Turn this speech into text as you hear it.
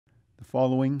The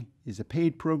following is a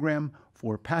paid program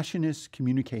for Passionists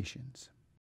Communications.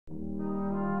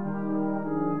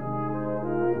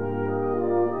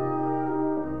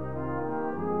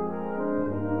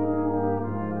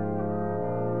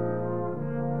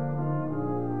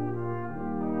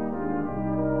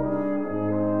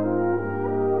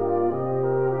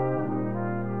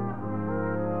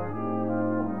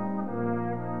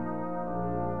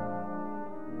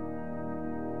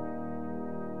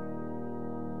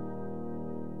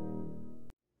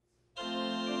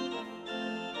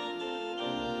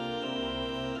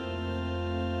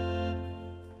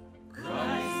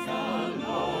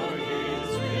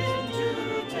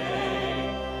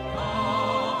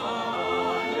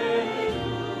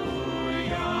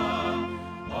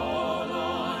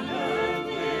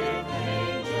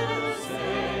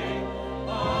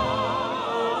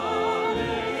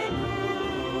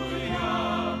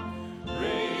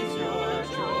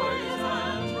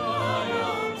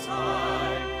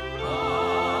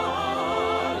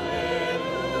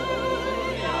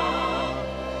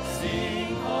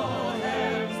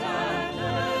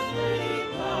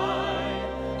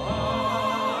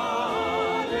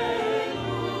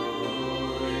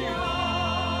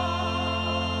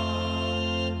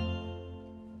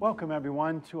 Welcome,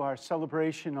 everyone, to our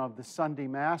celebration of the Sunday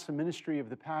Mass, a ministry of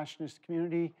the Passionist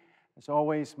community. As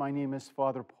always, my name is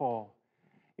Father Paul.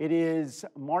 It is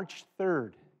March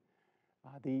 3rd,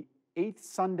 the 8th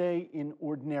Sunday in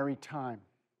Ordinary Time.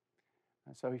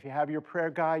 So if you have your prayer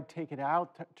guide, take it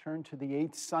out, turn to the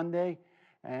 8th Sunday,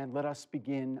 and let us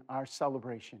begin our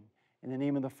celebration. In the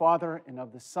name of the Father, and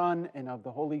of the Son, and of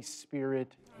the Holy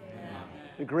Spirit. Amen.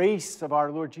 The grace of our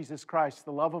Lord Jesus Christ,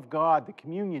 the love of God, the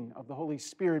communion of the Holy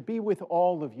Spirit be with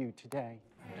all of you today.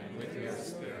 And with your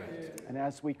spirit. And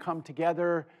as we come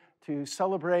together to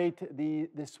celebrate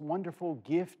this wonderful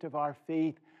gift of our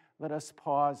faith, let us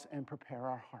pause and prepare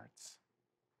our hearts.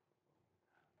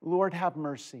 Lord, have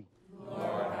mercy.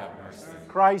 Lord, have mercy.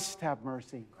 Christ, have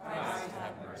mercy. Christ,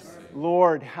 have mercy.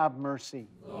 Lord, have mercy.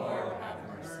 Lord, have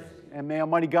mercy. And may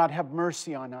Almighty God have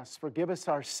mercy on us, forgive us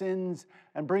our sins,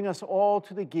 and bring us all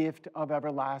to the gift of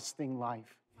everlasting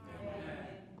life. Amen.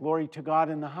 Glory to God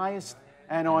in the highest,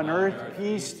 and on earth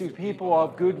peace to people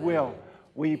of good will.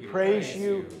 We praise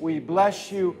you, we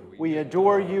bless you, we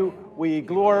adore you, we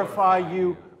glorify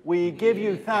you, we give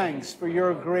you thanks for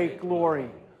your great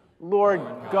glory. Lord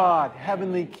God,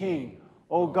 heavenly King,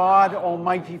 O God,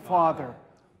 almighty Father,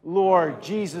 Lord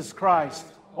Jesus Christ,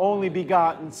 only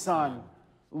begotten Son,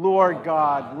 Lord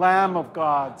God, Lamb of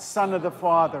God, Son of the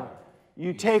Father,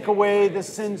 you take away the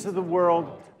sins of the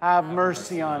world, have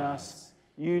mercy on us.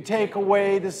 You take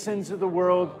away the sins of the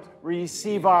world,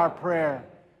 receive our prayer.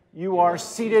 You are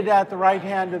seated at the right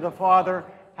hand of the Father,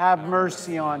 have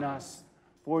mercy on us.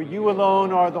 For you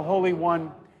alone are the Holy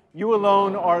One, you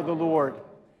alone are the Lord.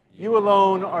 You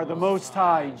alone are the Most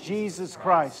High, Jesus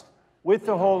Christ, with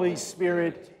the Holy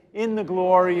Spirit, in the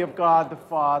glory of God the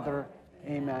Father.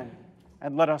 Amen.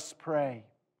 And let us pray.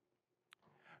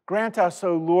 Grant us,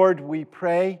 O Lord, we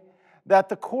pray, that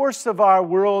the course of our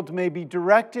world may be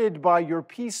directed by your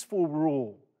peaceful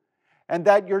rule, and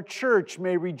that your church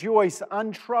may rejoice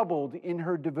untroubled in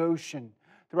her devotion.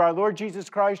 Through our Lord Jesus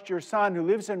Christ, your Son, who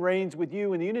lives and reigns with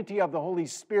you in the unity of the Holy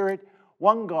Spirit,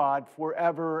 one God,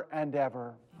 forever and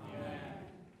ever. Amen.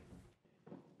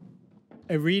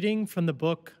 A reading from the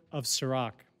book of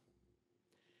Sirach.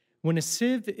 When a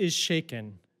sieve is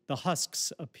shaken, the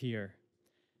husks appear.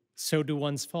 So do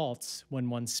one's faults when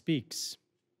one speaks.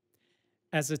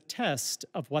 As a test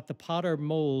of what the potter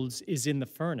molds is in the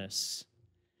furnace,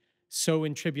 so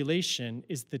in tribulation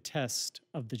is the test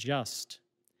of the just.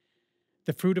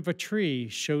 The fruit of a tree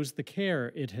shows the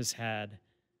care it has had,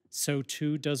 so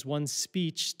too does one's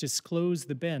speech disclose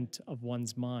the bent of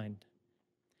one's mind.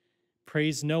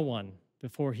 Praise no one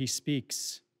before he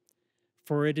speaks,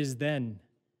 for it is then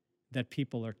that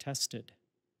people are tested.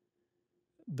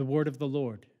 The word of the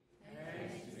Lord.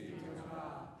 Thanks be to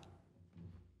God.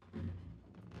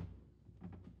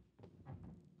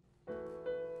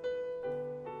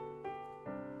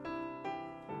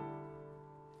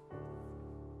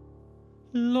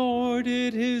 Lord,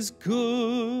 it is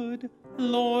good.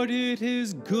 Lord, it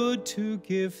is good to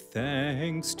give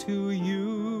thanks to you.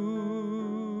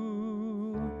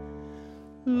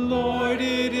 Lord,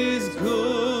 it is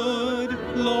good.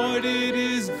 Lord, it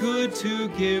is good to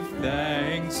give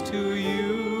thanks to you.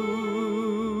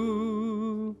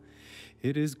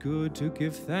 It is good to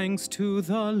give thanks to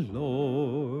the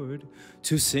Lord,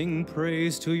 to sing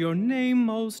praise to your name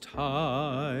most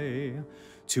high,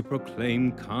 to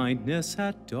proclaim kindness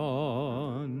at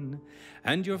dawn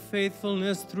and your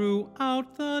faithfulness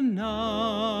throughout the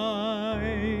night.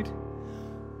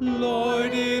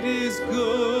 Lord, it is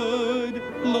good.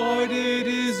 Lord, it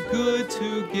is good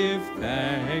to give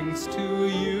thanks to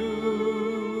you.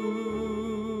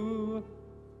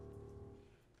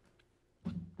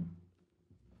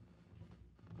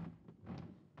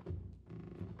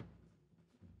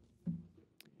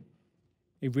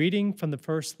 A reading from the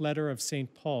first letter of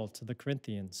St. Paul to the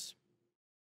Corinthians.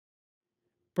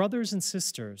 Brothers and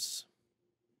sisters,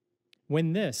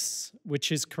 when this,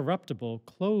 which is corruptible,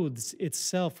 clothes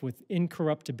itself with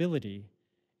incorruptibility,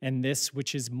 and this,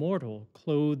 which is mortal,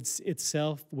 clothes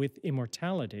itself with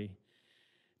immortality,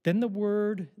 then the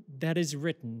word that is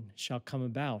written shall come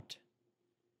about.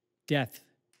 Death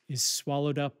is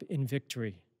swallowed up in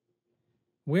victory.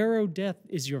 Where, O death,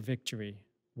 is your victory?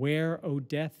 Where, O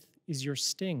death, is your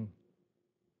sting?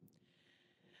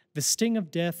 The sting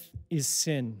of death is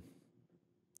sin,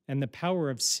 and the power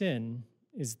of sin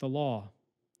is the law.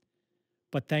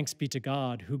 But thanks be to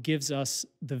God, who gives us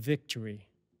the victory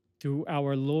through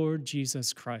our Lord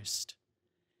Jesus Christ.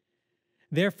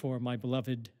 Therefore, my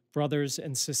beloved brothers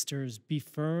and sisters, be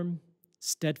firm,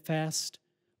 steadfast,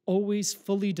 always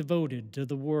fully devoted to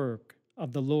the work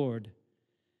of the Lord,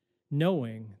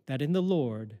 knowing that in the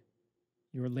Lord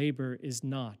your labor is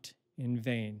not in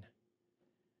vain.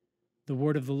 The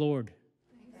word of the Lord.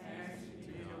 Thanks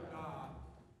be to God.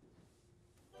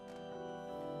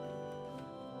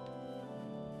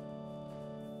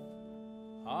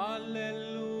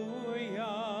 Alleluia,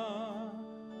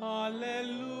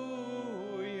 alleluia,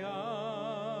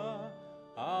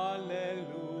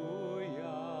 alleluia.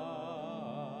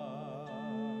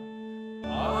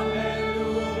 Alleluia,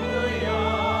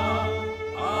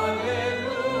 alleluia,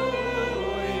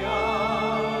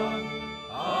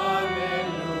 alleluia.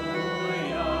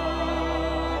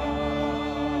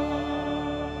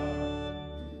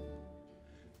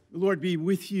 The Lord be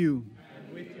with you.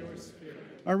 And with your spirit.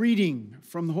 A reading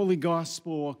from the Holy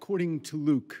Gospel according to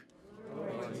Luke.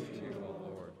 Glory to you, O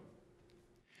Lord.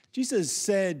 Jesus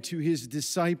said to his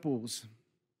disciples,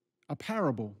 a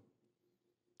parable.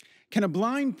 Can a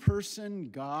blind person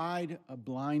guide a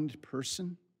blind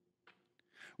person?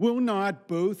 Will not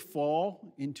both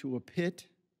fall into a pit?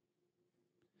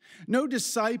 No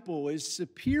disciple is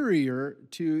superior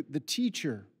to the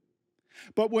teacher,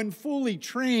 but when fully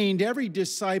trained, every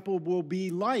disciple will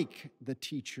be like the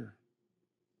teacher.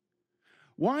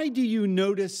 Why do you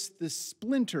notice the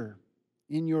splinter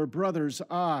in your brother's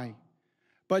eye,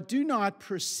 but do not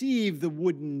perceive the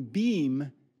wooden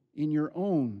beam in your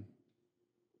own?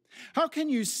 How can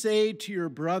you say to your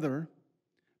brother,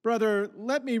 "Brother,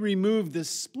 let me remove the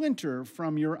splinter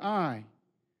from your eye,"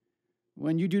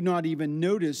 when you do not even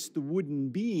notice the wooden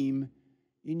beam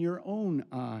in your own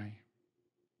eye?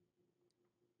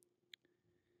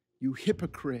 You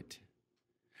hypocrite!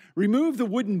 Remove the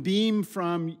wooden beam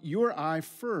from your eye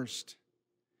first,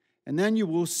 and then you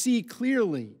will see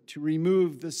clearly to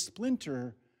remove the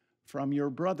splinter from your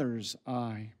brother's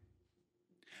eye.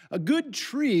 A good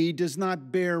tree does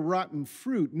not bear rotten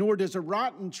fruit, nor does a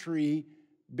rotten tree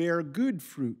bear good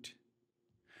fruit.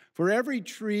 For every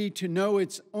tree to know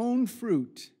its own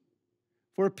fruit,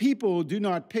 for people do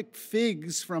not pick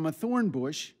figs from a thorn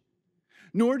bush,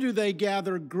 nor do they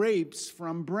gather grapes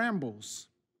from brambles.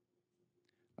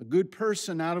 A good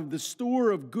person out of the store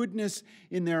of goodness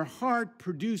in their heart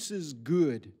produces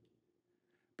good,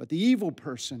 but the evil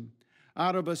person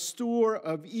out of a store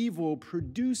of evil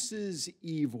produces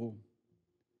evil.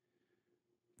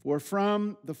 For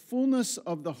from the fullness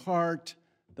of the heart,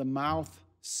 the mouth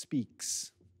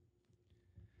speaks.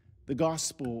 The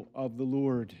Gospel of the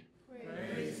Lord.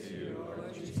 Praise to you,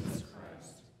 Lord Jesus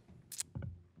Christ.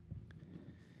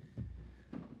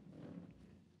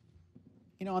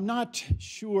 You know, I'm not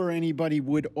sure anybody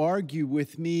would argue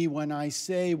with me when I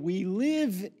say we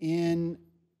live in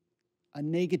a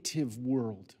negative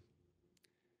world.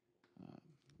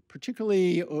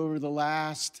 Particularly over the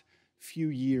last few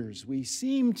years, we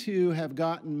seem to have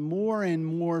gotten more and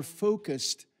more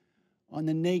focused on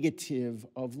the negative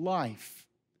of life.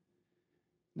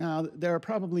 Now, there are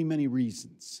probably many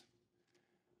reasons,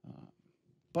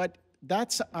 but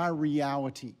that's our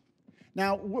reality.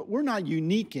 Now, we're not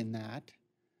unique in that.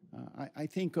 I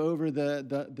think over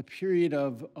the period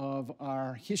of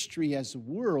our history as a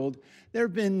world, there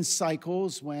have been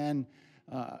cycles when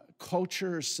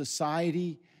culture,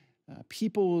 society,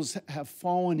 peoples have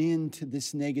fallen into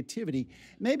this negativity.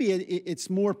 Maybe it's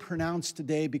more pronounced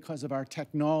today because of our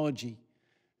technology,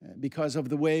 because of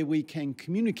the way we can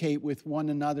communicate with one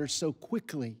another so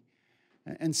quickly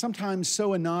and sometimes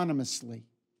so anonymously.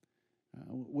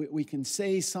 We can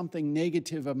say something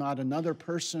negative about another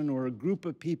person or a group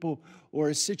of people or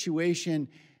a situation,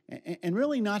 and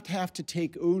really not have to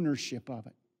take ownership of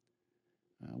it.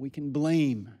 We can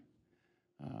blame.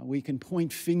 We can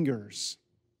point fingers.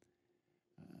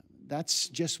 That's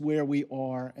just where we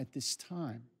are at this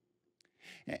time.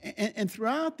 And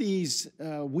throughout these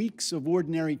weeks of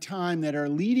ordinary time that are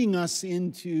leading us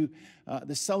into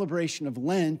the celebration of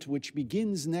Lent, which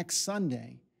begins next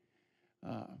Sunday,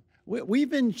 we've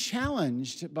been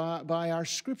challenged by our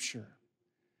Scripture.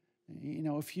 You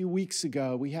know, a few weeks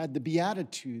ago, we had the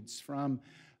Beatitudes from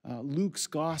Luke's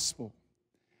Gospel.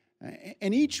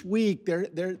 And each week,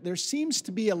 there seems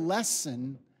to be a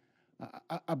lesson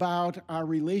about our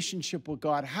relationship with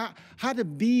God, how to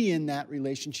be in that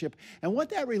relationship, and what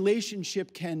that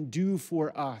relationship can do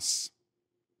for us.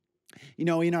 You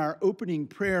know, in our opening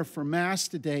prayer for Mass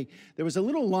today, there was a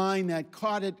little line that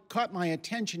caught my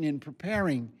attention in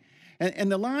preparing.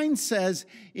 And the line says,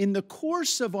 "In the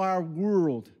course of our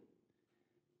world,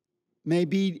 may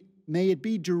it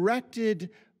be directed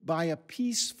by a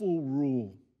peaceful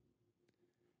rule."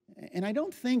 And I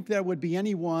don't think there would be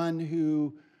anyone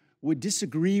who would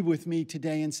disagree with me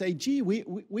today and say, gee, we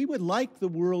would like the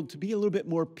world to be a little bit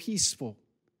more peaceful.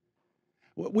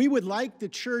 We would like the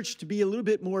church to be a little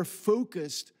bit more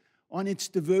focused on its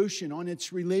devotion, on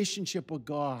its relationship with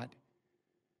God,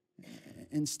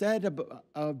 instead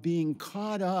of being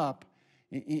caught up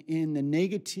in the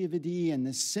negativity and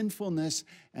the sinfulness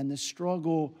and the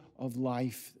struggle of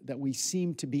life that we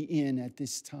seem to be in at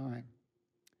this time.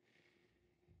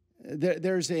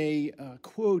 There's a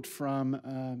quote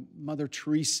from Mother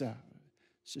Teresa,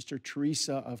 Sister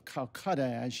Teresa of Calcutta,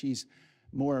 as she's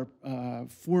more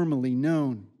formally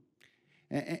known.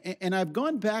 And I've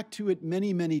gone back to it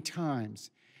many, many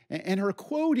times. And her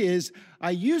quote is,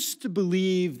 "I used to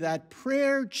believe that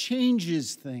prayer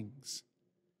changes things,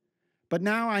 but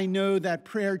now I know that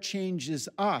prayer changes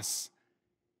us,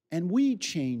 and we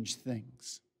change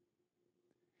things."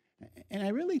 And I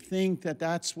really think that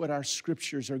that's what our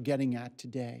Scriptures are getting at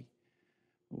today.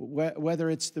 Whether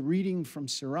it's the reading from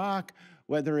Sirach,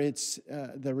 whether it's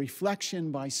the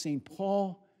reflection by St.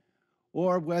 Paul,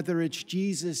 or whether it's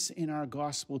Jesus in our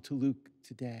Gospel to Luke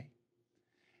today.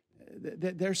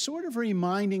 They're sort of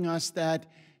reminding us that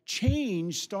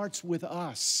change starts with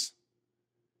us.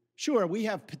 Sure, we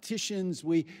have petitions,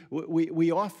 we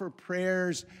offer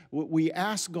prayers, we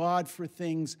ask God for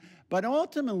things, but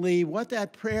ultimately what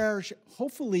that prayer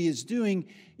hopefully is doing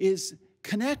is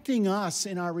connecting us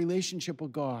in our relationship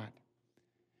with God,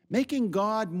 making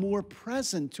God more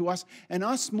present to us and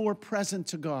us more present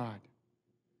to God.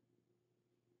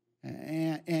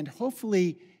 And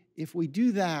hopefully, if we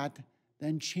do that,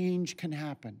 then change can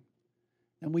happen.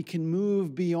 And we can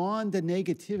move beyond the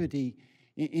negativity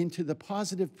into the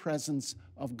positive presence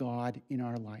of God in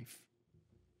our life.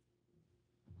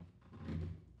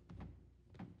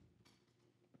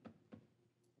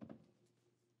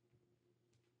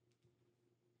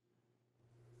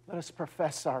 Let us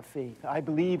profess our faith. I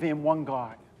believe in one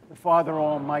God, the Father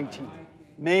Almighty,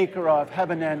 maker of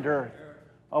heaven and earth,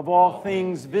 of all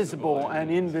things visible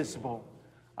and invisible.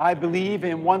 I believe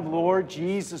in one Lord,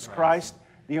 Jesus Christ,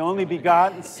 the only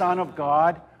begotten Son of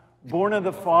God, born of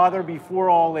the Father before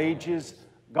all ages,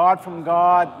 God from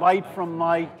God, light from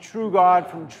light, true God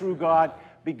from true God,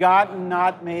 begotten,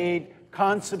 not made,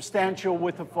 consubstantial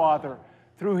with the Father.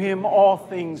 Through him all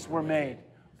things were made.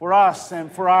 For us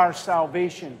and for our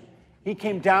salvation, he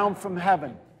came down from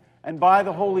heaven, and by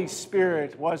the Holy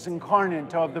Spirit was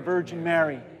incarnate of the Virgin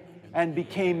Mary, and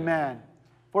became man.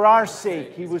 For our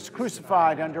sake he was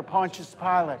crucified under Pontius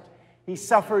Pilate. He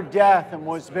suffered death and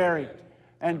was buried,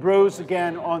 and rose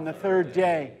again on the third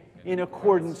day in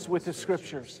accordance with the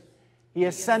Scriptures. He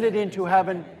ascended into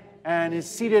heaven and is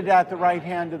seated at the right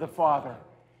hand of the Father.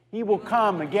 He will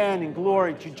come again in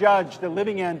glory to judge the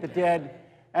living and the dead,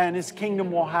 and his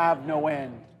kingdom will have no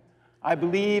end. I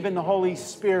believe in the Holy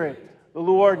Spirit, the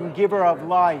Lord and giver of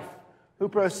life, who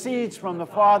proceeds from the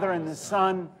Father and the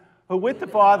Son, who with the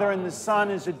Father and the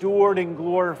Son is adored and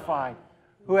glorified,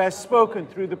 who has spoken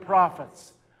through the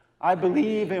prophets. I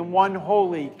believe in one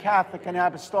holy, Catholic, and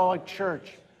Apostolic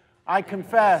Church. I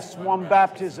confess one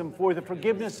baptism for the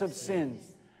forgiveness of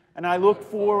sins, and I look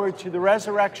forward to the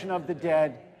resurrection of the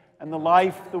dead and the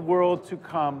life of the world to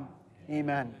come.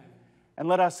 Amen. And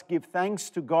let us give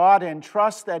thanks to God and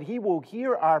trust that he will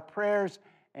hear our prayers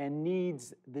and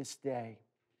needs this day.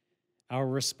 Our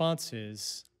response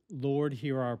is, Lord,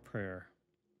 hear our prayer.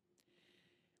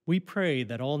 We pray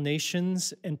that all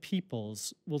nations and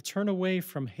peoples will turn away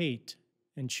from hate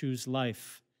and choose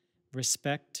life,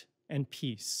 respect, and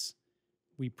peace.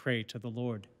 We pray to the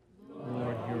Lord.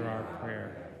 Lord, hear our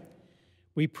prayer.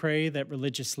 We pray that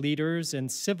religious leaders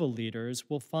and civil leaders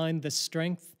will find the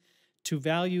strength to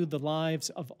value the lives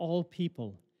of all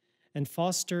people and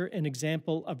foster an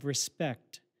example of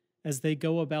respect as they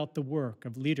go about the work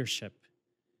of leadership.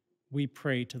 We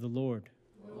pray to the Lord.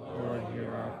 Lord,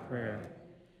 hear our prayer.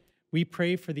 We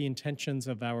pray for the intentions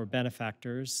of our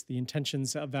benefactors, the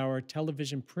intentions of our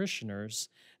television parishioners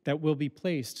that will be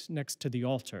placed next to the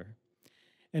altar,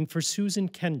 and for Susan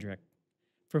Kendrick,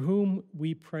 for whom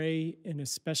we pray in a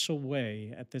special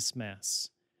way at this Mass.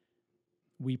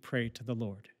 We pray to the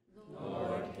Lord.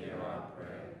 Lord, hear our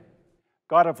prayer.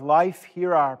 God of life,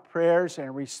 hear our prayers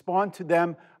and respond to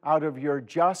them out of your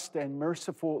just and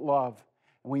merciful love.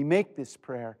 And we make this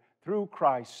prayer through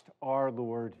Christ our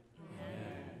Lord.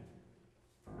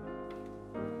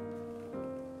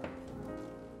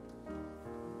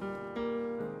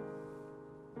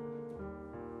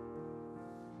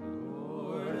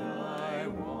 Lord, I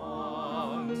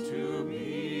want to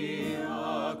be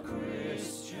a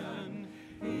Christian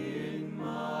in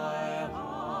my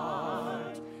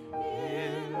heart,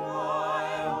 in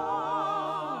my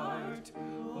heart.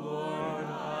 Lord,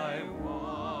 I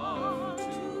want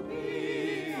to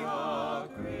be a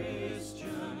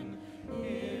Christian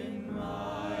in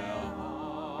my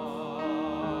heart.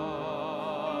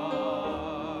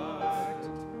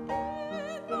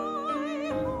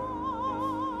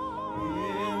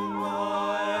 In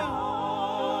my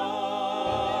heart,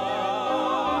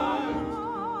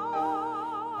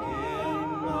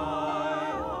 in my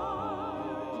heart,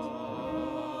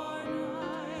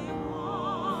 I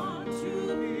want to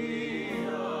be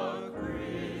a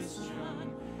Christian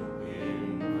in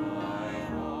my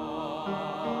heart,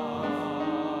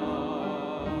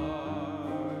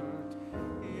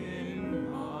 in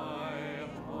my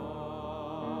heart.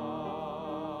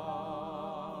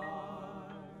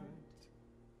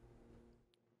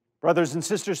 Brothers and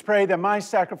sisters, pray that my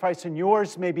sacrifice and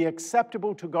yours may be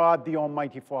acceptable to God, the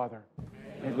Almighty Father.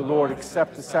 May the Lord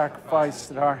accept the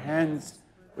sacrifice at our hands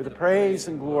for the praise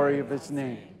and glory of his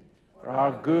name, for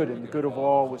our good and the good of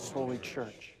all his holy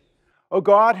church. O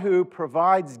God, who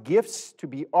provides gifts to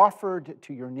be offered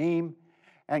to your name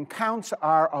and counts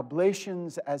our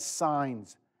oblations as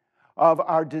signs of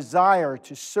our desire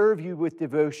to serve you with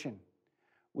devotion,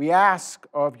 we ask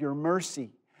of your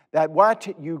mercy that what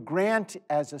you grant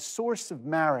as a source of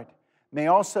merit may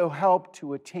also help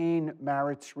to attain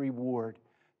merit's reward.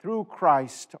 Through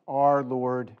Christ our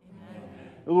Lord.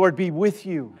 Amen. The Lord be with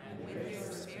you. And with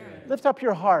your spirit. Lift up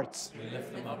your hearts. We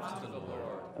lift them up to the Lord.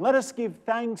 And let us give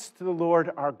thanks to the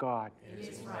Lord our God. It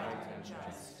is right and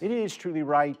just. It is truly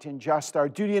right and just, our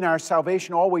duty and our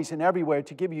salvation always and everywhere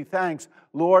to give you thanks,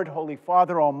 Lord, Holy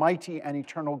Father, Almighty and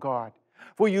eternal God.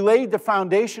 For you laid the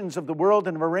foundations of the world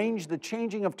and have arranged the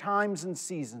changing of times and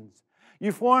seasons.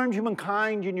 You formed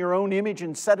humankind in your own image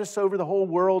and set us over the whole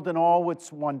world and all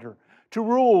its wonder, to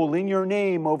rule in your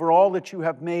name over all that you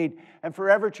have made, and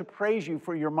forever to praise you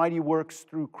for your mighty works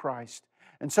through Christ.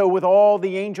 And so with all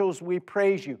the angels we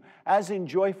praise you, as in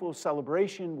joyful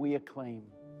celebration we acclaim.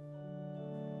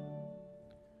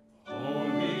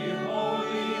 Holy,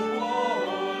 holy,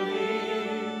 holy,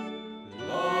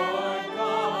 Lord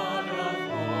God of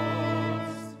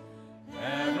hosts,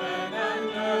 heaven and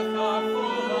earth are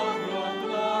full of your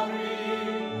glory.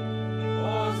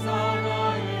 Hosanna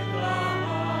in the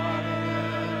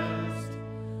highest.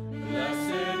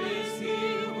 Blessed is he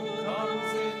who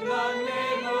comes in the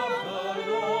name of the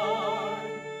Lord.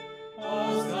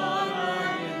 Hosanna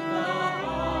in the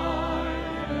highest.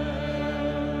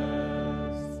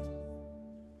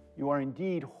 You are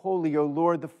indeed holy, O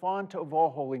Lord, the font of all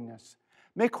holiness.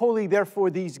 Make holy, therefore,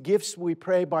 these gifts, we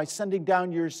pray, by sending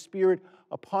down your Spirit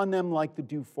upon them like the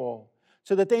dewfall,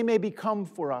 so that they may become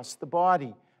for us the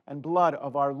body and blood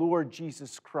of our Lord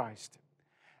Jesus Christ.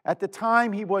 At the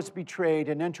time he was betrayed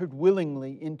and entered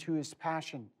willingly into his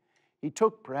passion, he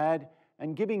took bread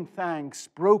and, giving thanks,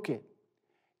 broke it,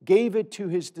 gave it to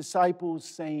his disciples,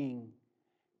 saying,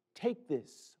 "Take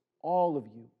this, all of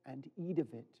you, and eat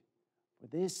of it. For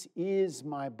this is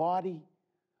my body,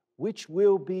 which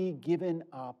will be given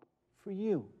up for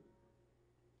you."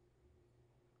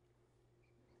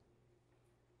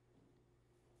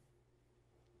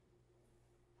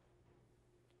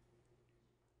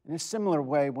 In a similar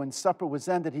way, when supper was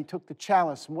ended, he took the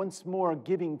chalice, once more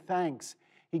giving thanks.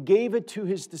 He gave it to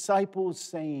his disciples,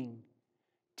 saying,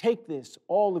 "Take this,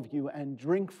 all of you, and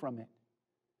drink from it.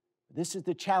 This is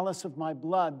the chalice of my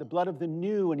blood, the blood of the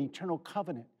new and eternal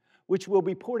covenant, which will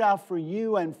be poured out for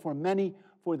you and for many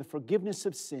for the forgiveness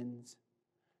of sins.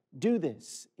 Do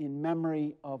this in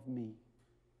memory of me."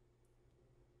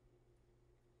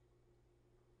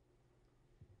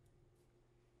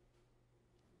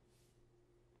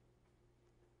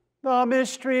 The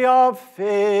mystery of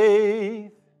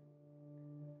faith.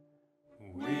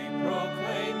 We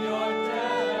proclaim your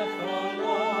death, O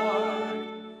Lord,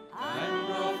 and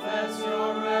profess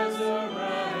your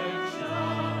resurrection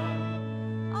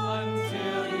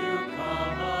until you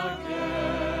come again.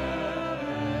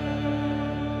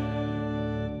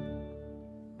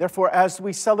 Therefore, as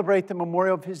we celebrate the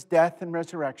memorial of his death and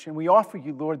resurrection, we offer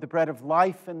you, Lord, the bread of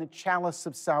life and the chalice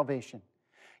of salvation,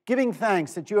 giving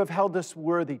thanks that you have held us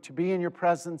worthy to be in your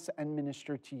presence and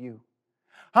minister to you.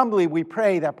 Humbly we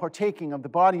pray that partaking of the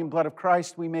body and blood of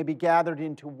Christ, we may be gathered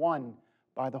into one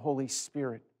by the Holy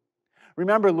Spirit.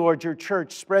 Remember, Lord, your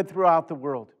church spread throughout the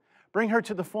world. Bring her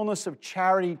to the fullness of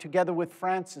charity together with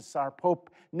Francis, our Pope,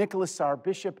 Nicholas, our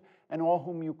Bishop, and all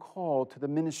whom you call to the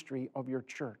ministry of your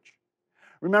church.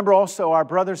 Remember also our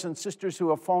brothers and sisters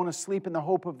who have fallen asleep in the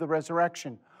hope of the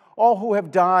resurrection, all who have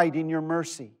died in your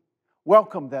mercy.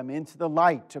 Welcome them into the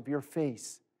light of your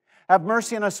face. Have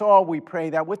mercy on us all, we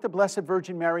pray, that with the Blessed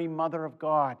Virgin Mary, Mother of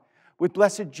God, with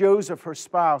blessed Joseph, her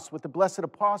spouse, with the blessed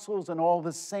apostles and all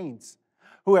the saints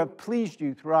who have pleased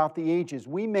you throughout the ages,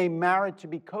 we may merit to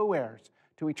be co-heirs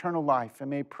to eternal life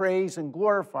and may praise and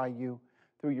glorify you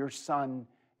through your Son,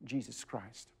 Jesus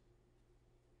Christ.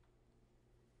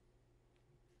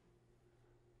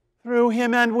 Through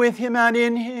him and with him and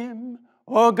in him,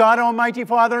 O God, Almighty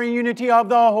Father, in unity of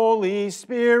the Holy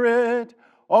Spirit,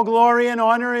 all glory and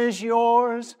honor is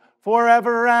yours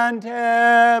forever and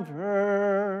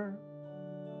ever.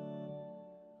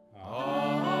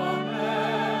 Amen.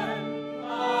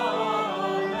 Amen.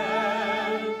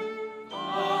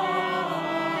 Amen.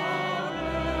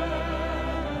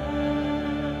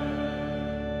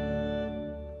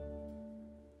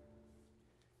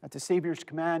 At the Savior's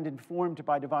command, informed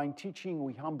by divine teaching,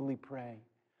 we humbly pray.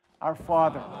 Our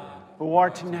Father, who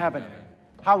art in heaven,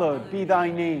 hallowed be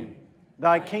thy name.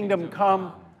 Thy kingdom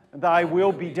come, thy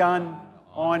will be done,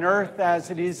 on earth as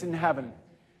it is in heaven.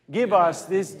 Give us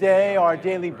this day our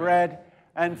daily bread,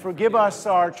 and forgive us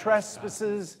our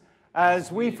trespasses,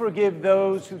 as we forgive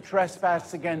those who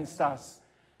trespass against us.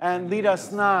 And lead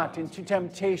us not into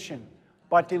temptation,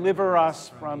 but deliver us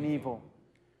from evil.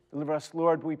 Deliver us,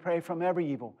 Lord, we pray, from every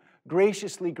evil.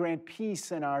 Graciously grant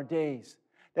peace in our days,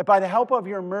 that by the help of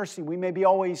your mercy we may be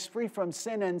always free from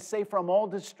sin and safe from all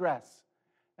distress,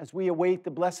 as we await the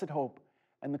blessed hope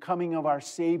and the coming of our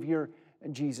Savior,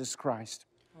 Jesus Christ.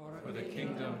 For the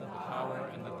kingdom, the power,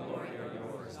 and the glory are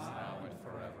yours now and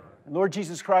forever. And Lord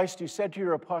Jesus Christ, you said to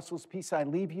your apostles, peace I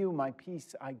leave you, my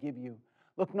peace I give you.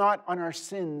 Look not on our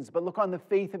sins, but look on the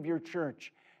faith of your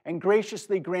church, and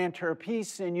graciously grant her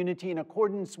peace and unity in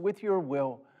accordance with your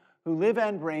will, who live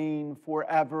and reign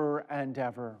forever and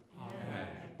ever. Amen.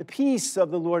 The peace of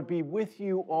the Lord be with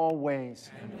you always.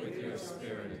 And with your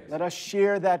spirit. Let us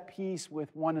share that peace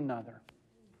with one another.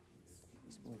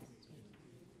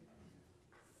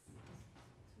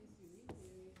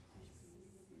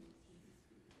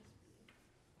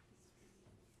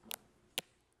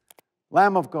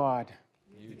 Lamb of God,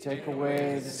 you take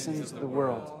away the sins of the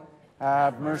world.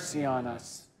 Have mercy on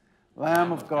us.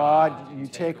 Lamb of God, you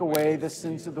take away the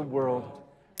sins of the world.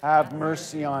 Have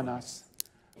mercy on us.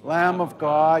 Lamb of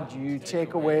God, you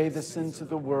take away the sins of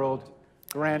the world.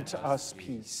 Grant us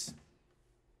peace.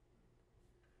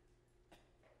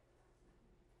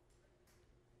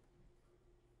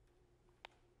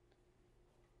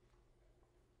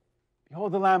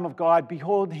 Behold the Lamb of God.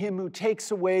 Behold him who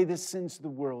takes away the sins of the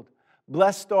world.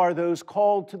 Blessed are those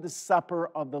called to the supper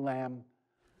of the Lamb.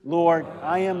 Lord,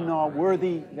 I am not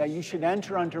worthy that you should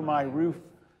enter under my roof,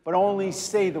 but only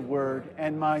say the word,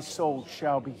 and my soul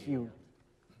shall be healed.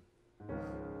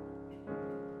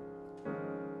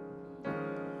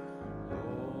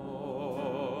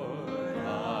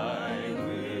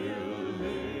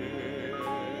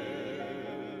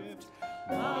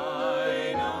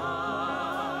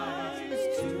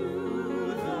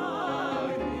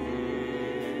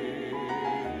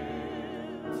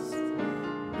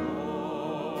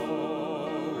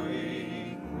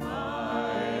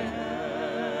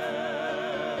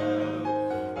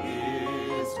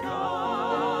 God.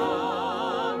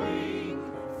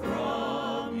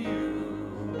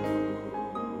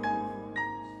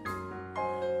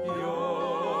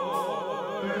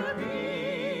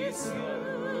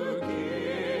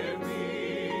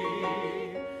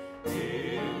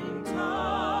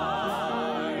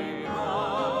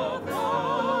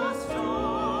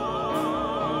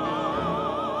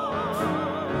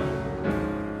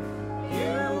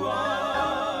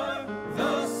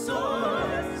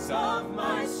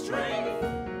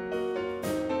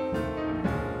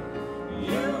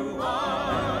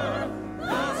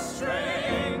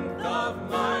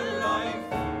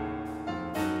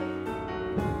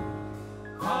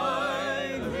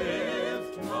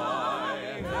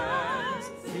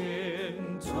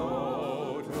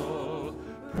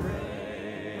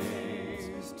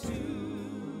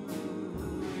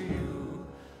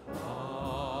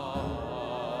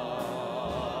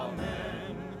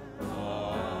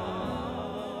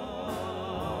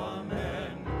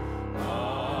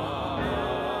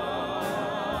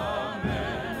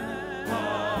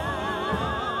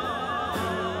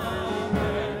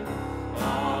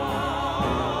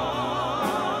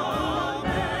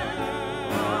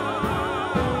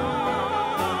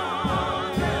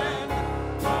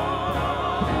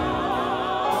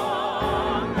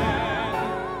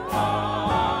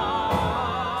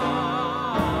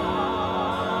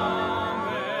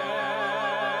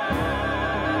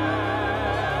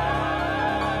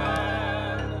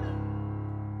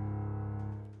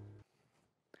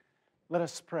 Let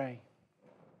us pray.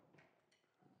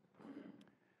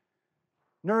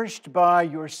 Nourished by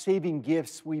your saving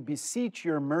gifts, we beseech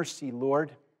your mercy,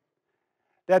 Lord,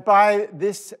 that by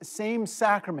this same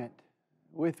sacrament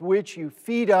with which you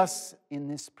feed us in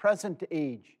this present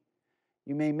age,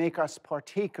 you may make us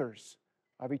partakers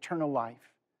of eternal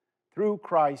life. Through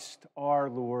Christ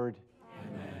our Lord.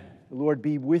 Amen. The Lord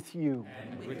be with you.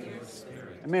 And with your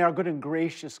spirit. And may our good and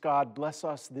gracious God bless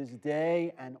us this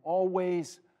day and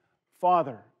always,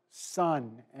 Father,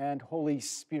 Son, and Holy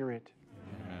Spirit.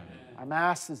 Amen. Our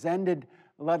Mass is ended.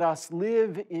 Let us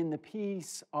live in the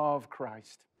peace of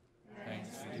Christ. Thanks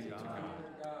be to God.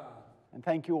 And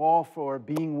thank you all for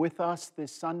being with us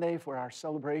this Sunday for our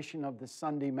celebration of the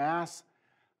Sunday Mass.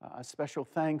 A special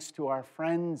thanks to our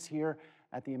friends here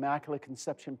at the Immaculate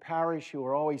Conception Parish who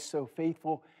are always so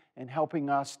faithful in helping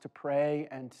us to pray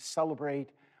and to celebrate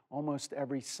almost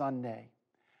every Sunday.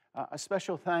 A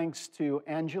special thanks to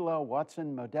Angela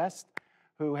Watson-Modeste,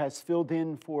 who has filled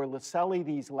in for Laselli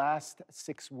these last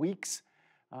 6 weeks.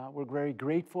 We're very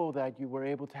grateful that you were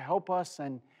able to help us,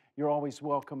 and you're always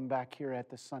welcome back here at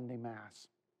the Sunday Mass.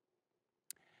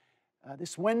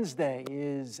 This Wednesday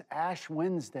is Ash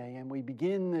Wednesday, and we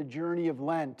begin the journey of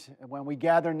Lent. When we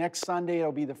gather next Sunday,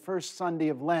 it'll be the first Sunday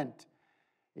of Lent.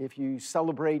 If you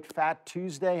celebrate Fat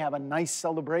Tuesday, have a nice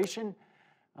celebration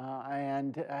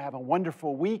and have a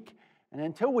wonderful week. And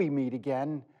until we meet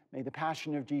again, may the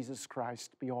Passion of Jesus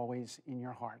Christ be always in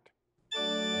your heart.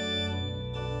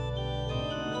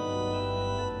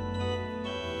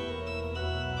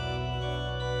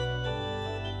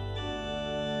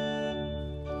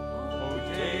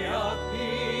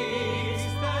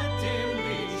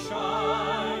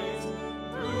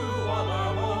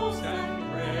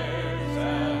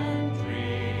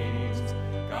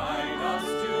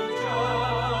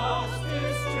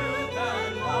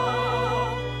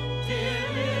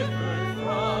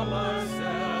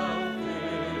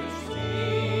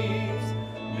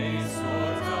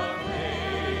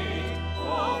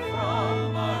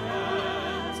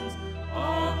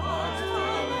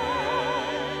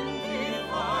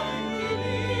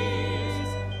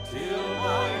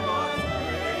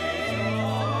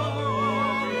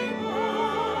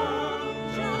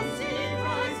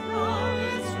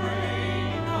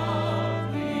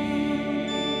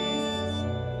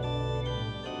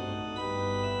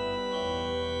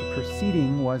 The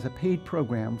proceeding was a paid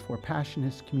program for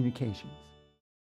Passionist Communications.